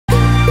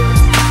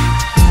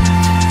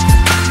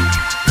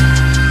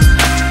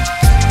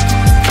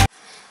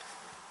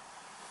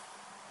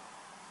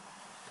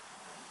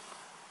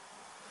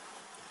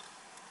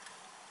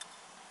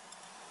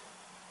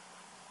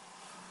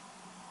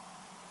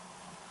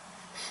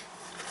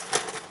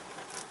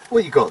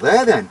What you got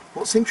there then?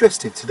 What's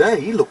interesting today?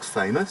 He looks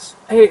famous.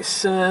 It's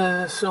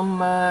some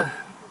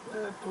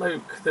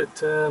bloke that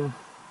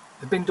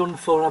has been done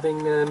for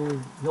having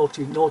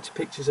naughty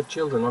pictures of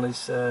children on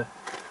his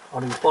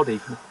body.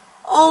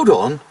 Hold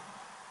on,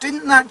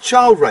 didn't that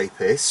child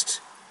rapist,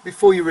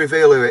 before you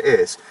reveal who it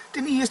is,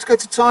 didn't he used to go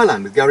to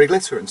Thailand with Gary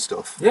Glitter and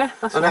stuff? Yeah,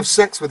 that's the and one. have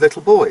sex with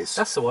little boys?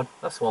 That's the one.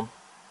 That's the one.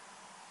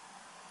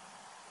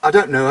 I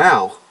don't know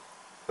how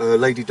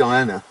Lady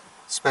Diana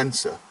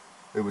Spencer,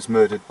 who was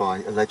murdered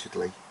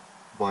allegedly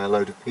by a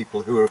load of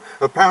people who are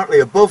apparently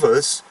above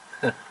us.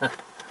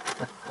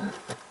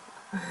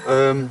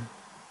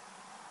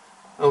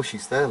 Oh,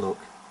 she's there. Look.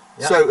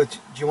 Yep. So, do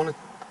you want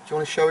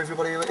to show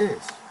everybody who it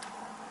is?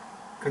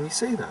 Can you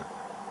see that?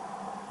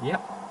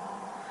 Yep.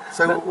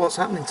 So, what's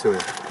happening to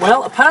him?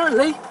 Well,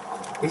 apparently,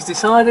 he's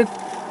decided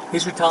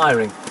he's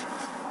retiring.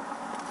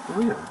 Oh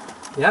yeah.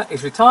 Yeah,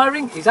 he's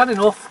retiring. He's had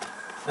enough.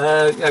 You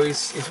know,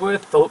 he's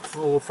worth up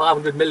for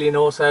 500 million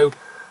or so.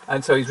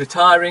 And so he's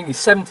retiring. He's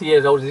 70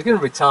 years old. He's going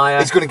to retire.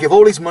 He's going to give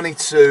all his money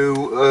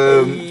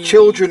to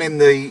children in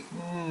the...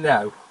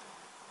 No.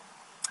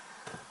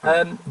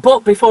 But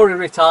before he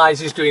retires,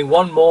 he's doing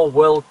one more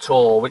world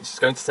tour, which is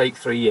going to take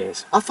 3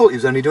 years. I thought he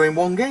was only doing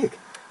one gig.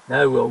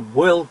 No, a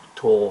world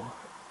tour.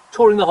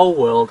 Touring the whole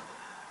world.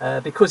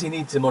 Because he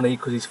needs the money,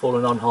 because he's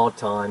fallen on hard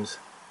times.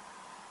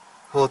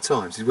 Hard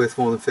times? He's worth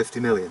more than 50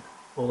 million?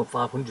 More than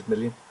 500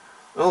 million.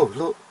 Oh,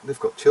 look, they've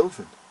got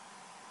children.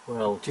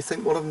 Well, do you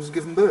think one of them's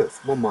given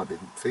birth? One might be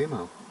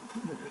female.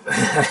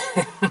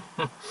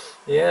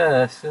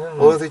 Yes.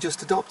 Or are they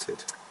just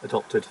adopted?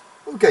 Adopted.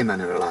 Well, gay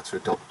men are allowed to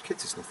adopt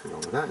kids. There's nothing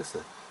wrong with that, is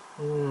there?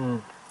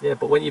 Yeah,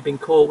 but when you've been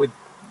caught with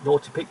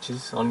naughty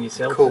pictures on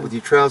yourself... Caught with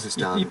your trousers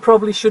down. You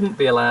probably shouldn't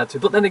be allowed to.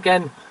 But then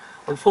again,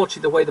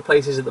 unfortunately, the way the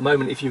place is at the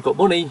moment, if you've got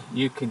money,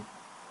 you can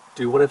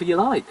do whatever you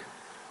like.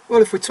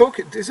 Well, if we're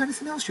talking, is there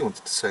anything else you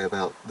wanted to say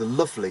about the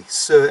lovely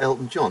Sir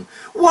Elton John?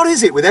 What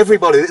is it with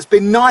everybody that's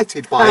been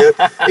knighted by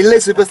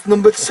Elizabeth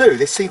II?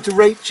 They seem to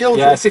rape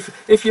children. Yes,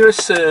 if you're a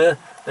Sir,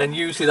 then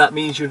usually that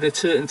means you're in a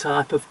certain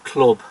type of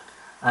club,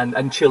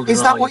 and children.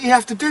 Is that what you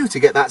have to do to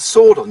get that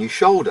sword on your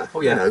shoulder?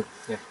 Oh yeah. You know,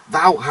 yeah.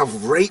 Thou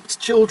have raped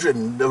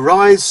children.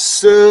 Arise,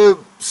 Sir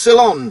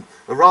Ceylon.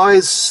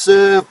 Arise,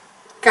 Sir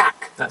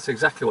KaK. That's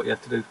exactly what you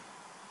have to do.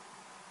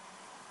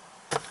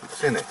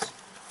 Seen it.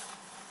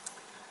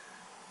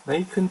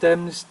 May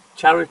condemns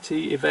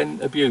charity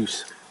event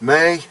abuse.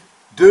 May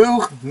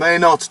do, may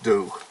not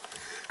do.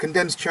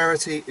 Condemns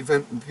charity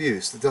event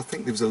abuse. I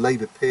think there was a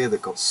Labour peer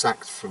that got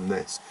sacked from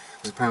this.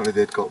 Because apparently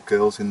they'd got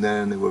girls in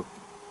there and they were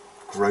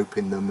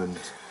groping them and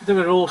there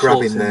were all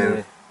grabbing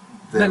sorts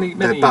their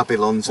many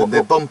babylons and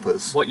their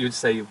bumpers. What you would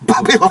say...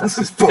 Babylons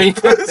and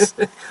bumpers!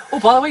 Oh,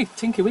 by the way,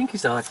 Tinky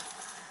Winky's died.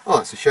 Oh,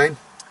 that's a shame.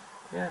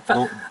 Yeah, in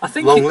fact, I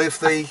think long live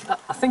the...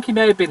 I think he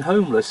may have been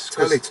homeless.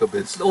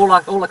 Teletubbies.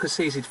 All I could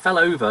see is he'd fell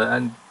over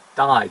and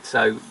died.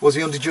 So was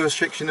he under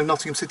jurisdiction of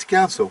Nottingham City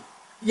Council?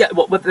 Yeah,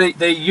 but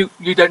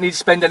you don't need to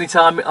spend any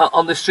time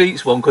on the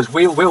streets, one, because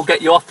we'll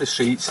get you off the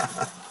streets.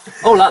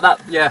 Oh, like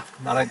that? Yeah,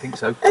 I don't think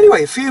so.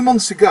 Anyway, a few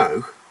months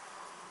ago,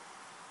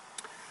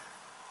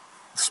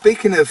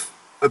 speaking of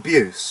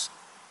abuse,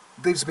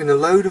 there's been a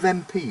load of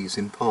MPs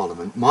in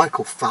Parliament.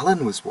 Michael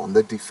Fallon was one,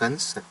 the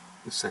Defence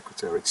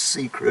Secretary,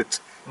 secret,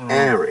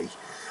 airy.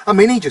 I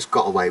mean, he just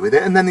got away with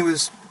it, and then there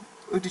was,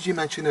 who did you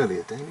mention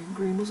earlier? Damien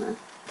Green, was it?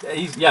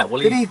 Yeah,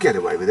 well, did he get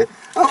away with it?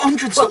 Oh,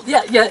 hundreds of...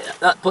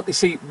 But you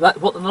see,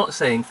 what they're not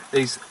saying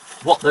is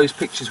what those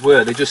pictures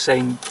were. They're just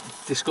saying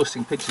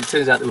disgusting pictures. It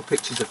turns out they were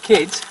pictures of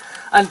kids.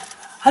 And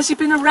has he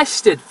been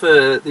arrested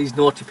for these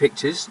naughty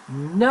pictures?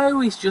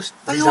 No, he's just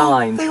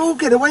resigned. They all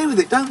get away with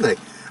it, don't they?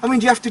 I mean,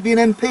 do you have to be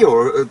an MP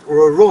or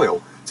a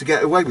royal to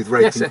get away with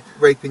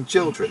raping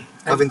children,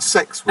 having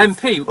sex with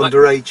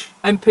underage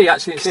MP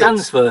actually kids?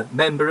 Stands for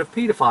Member of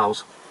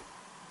Paedophiles.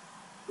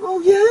 Oh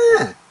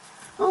yeah,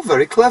 oh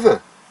very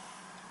clever.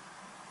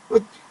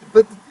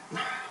 But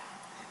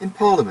in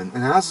Parliament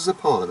and Houses of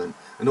Parliament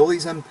and all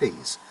these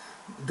MPs,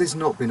 there's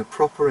not been a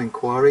proper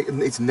inquiry,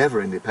 and it's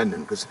never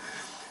independent because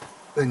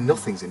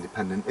nothing's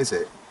independent, is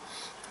it?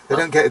 They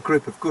don't get a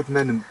group of good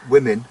men and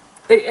women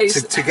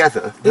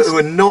together who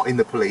are not in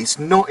the police,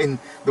 not in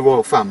the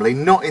royal family,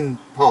 not in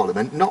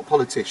Parliament, not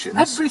politicians.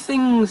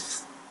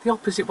 Everything's the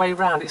opposite way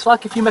round. It's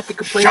like if you make a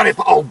complaint...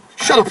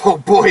 Shut up,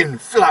 old boy, and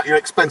fill out your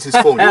expenses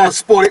form. You want to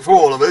spoil it for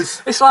all of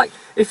us. It's like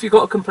if you've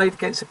got a complaint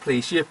against the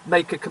police, you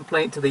make a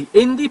complaint to the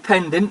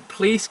independent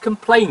police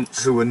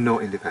complaints. Who are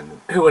not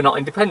independent. Who are not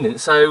independent,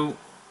 so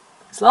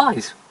it's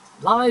lies.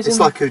 Lies. It's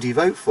like who do you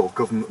vote for?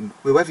 Government.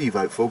 Whoever you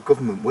vote for,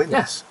 government wins.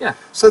 Yes, yeah.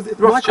 So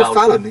Michael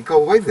Fallon, he got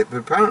away with it, but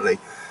apparently...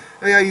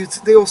 Yeah,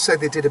 they all said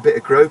they did a bit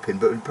of groping,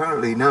 but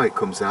apparently now it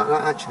comes out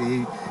that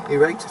actually he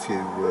raped a few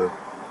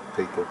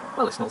people.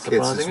 Well, it's not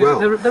surprising. Kids as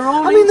well. They're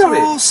all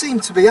all seem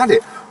to be at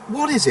it.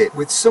 What is it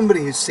with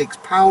somebody who seeks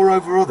power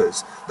over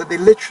others that they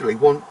literally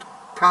want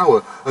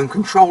power and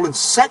control and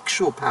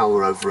sexual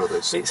power over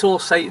others? It's all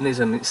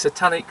Satanism. It's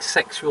satanic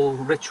sexual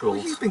rituals.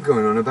 Well, you've been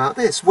going on about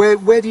this. Where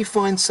do you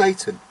find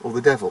Satan or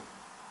the devil?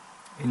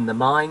 in the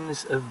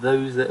minds of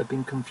those that have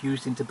been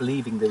confused into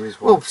believing there is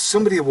one. Well,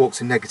 somebody who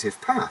walks a negative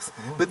path.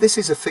 But this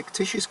is a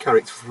fictitious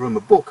character from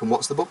a book, and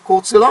what's the book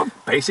called, Ceylon?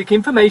 Basic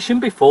information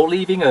before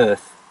leaving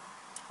Earth.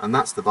 And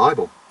that's the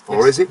Bible.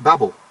 Or Yes. is it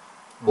Babel?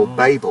 Or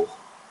Babel?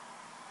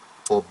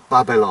 Or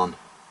Babylon?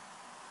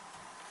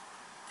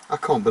 I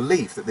can't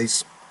believe that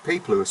these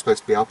people who are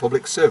supposed to be our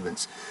public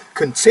servants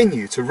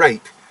continue to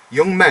rape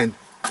young men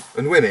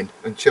and women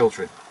and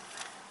children.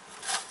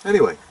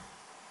 Anyway,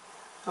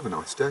 have a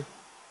nice day.